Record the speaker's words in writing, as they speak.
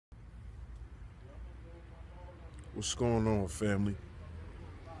What's going on, family?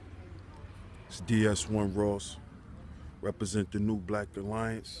 It's DS1 Ross, represent the New Black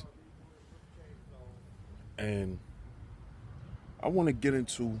Alliance, and I want to get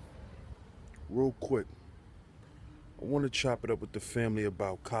into real quick. I want to chop it up with the family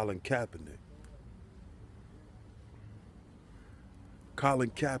about Colin Kaepernick.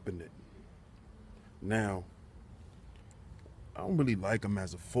 Colin Kaepernick. Now, I don't really like him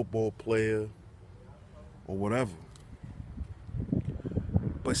as a football player or whatever.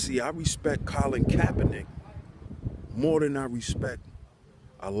 But see, I respect Colin Kaepernick more than I respect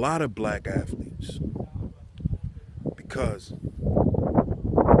a lot of black athletes. Because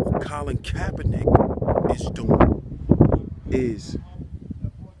what Colin Kaepernick is doing is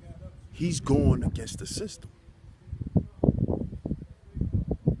he's going against the system.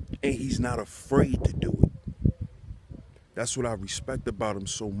 And he's not afraid to do it. That's what I respect about him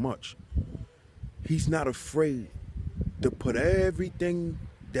so much. He's not afraid to put everything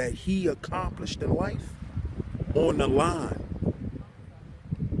that he accomplished in life on the line.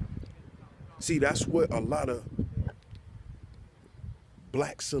 See, that's what a lot of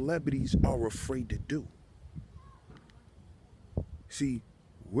black celebrities are afraid to do. See,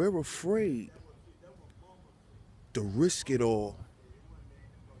 we're afraid to risk it all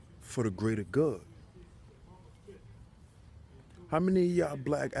for the greater good. How many of y'all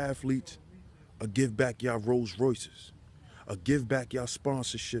black athletes give back y'all Rolls Royces, give back y'all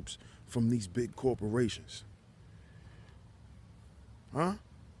sponsorships from these big corporations? Huh?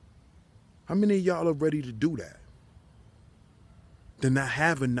 How many of y'all are ready to do that? To not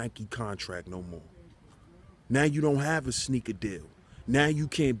have a Nike contract no more. Now you don't have a sneaker deal. Now you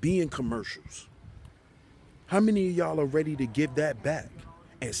can't be in commercials. How many of y'all are ready to give that back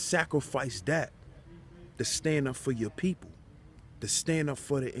and sacrifice that to stand up for your people, to stand up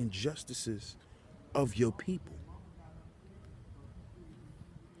for the injustices of your people?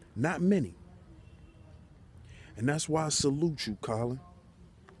 Not many. And that's why I salute you, Colin.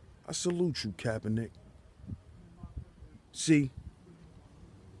 I salute you, Kaepernick. See,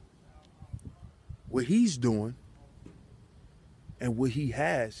 what he's doing and what he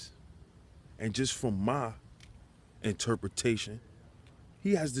has, and just from my interpretation,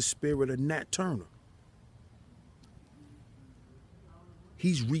 he has the spirit of Nat Turner.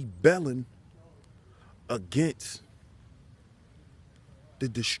 He's rebelling against the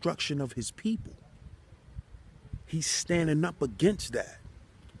destruction of his people. He's standing up against that.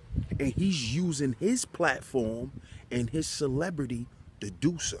 And he's using his platform and his celebrity to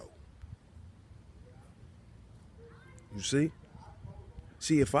do so. You see?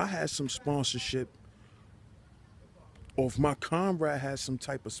 See, if I had some sponsorship, or if my comrade has some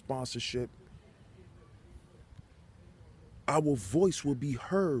type of sponsorship, our voice will be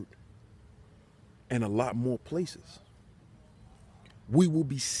heard in a lot more places. We will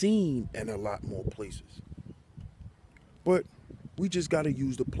be seen in a lot more places. But we just got to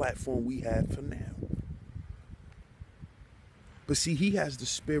use the platform we have for now. But see, he has the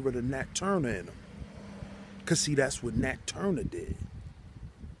spirit of Nat Turner in him. Because see, that's what Nat Turner did.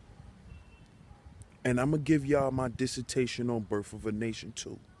 And I'm going to give y'all my dissertation on Birth of a Nation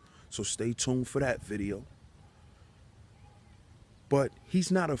too. So stay tuned for that video. But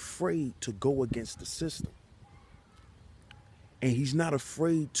he's not afraid to go against the system. And he's not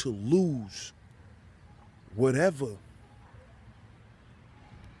afraid to lose whatever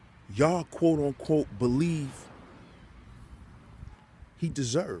y'all quote unquote believe he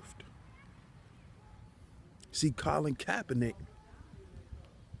deserved. See, Colin Kaepernick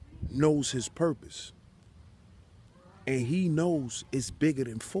knows his purpose. And he knows it's bigger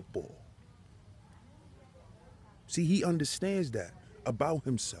than football. See, he understands that about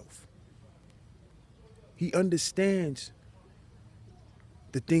himself. He understands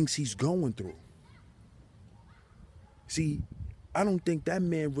the things he's going through. See, I don't think that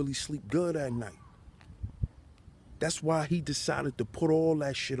man really sleep good at night. That's why he decided to put all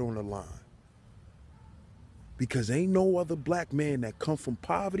that shit on the line. Because ain't no other black man that come from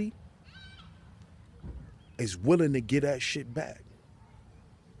poverty is willing to get that shit back.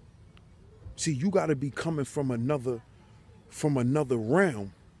 See, you got to be coming from another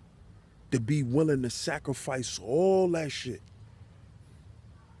realm to be willing to sacrifice all that shit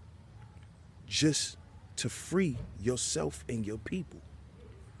just to free yourself and your people.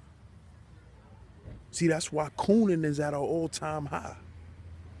 See, that's why cooning is at an all-time high.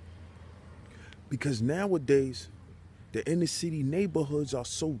 Because nowadays, the inner city neighborhoods are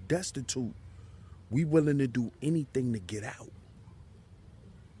so destitute, we willing to do anything to get out.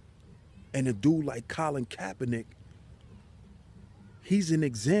 And a dude like Colin Kaepernick, he's an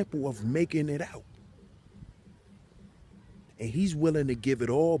example of making it out. And he's willing to give it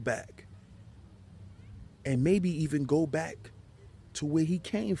all back. And maybe even go back to where he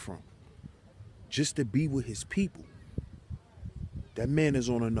came from. Just to be with his people. That man is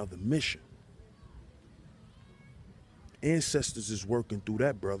on another mission. Ancestors is working through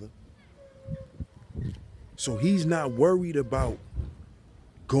that, brother. So he's not worried about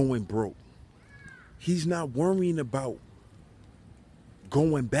going broke. He's not worrying about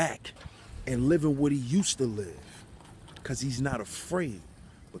going back and living what he used to live. Because he's not afraid.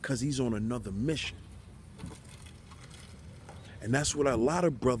 Because he's on another mission. And that's what a lot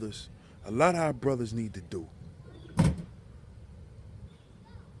of our brothers need to do.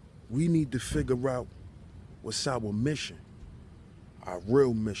 We need to figure out what's our mission, our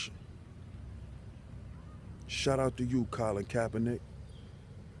real mission. Shout out to you, Colin Kapernick.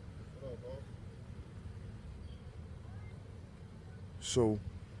 So,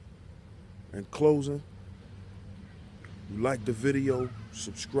 in closing, you like the video,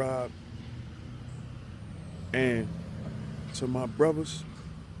 subscribe, and to my brothers,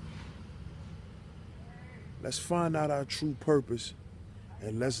 let's find out our true purpose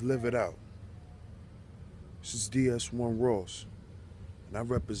and let's live it out. This is DS1 Ross, and I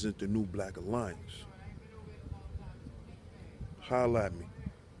represent the New Black Alliance. Holla at me.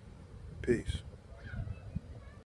 Peace.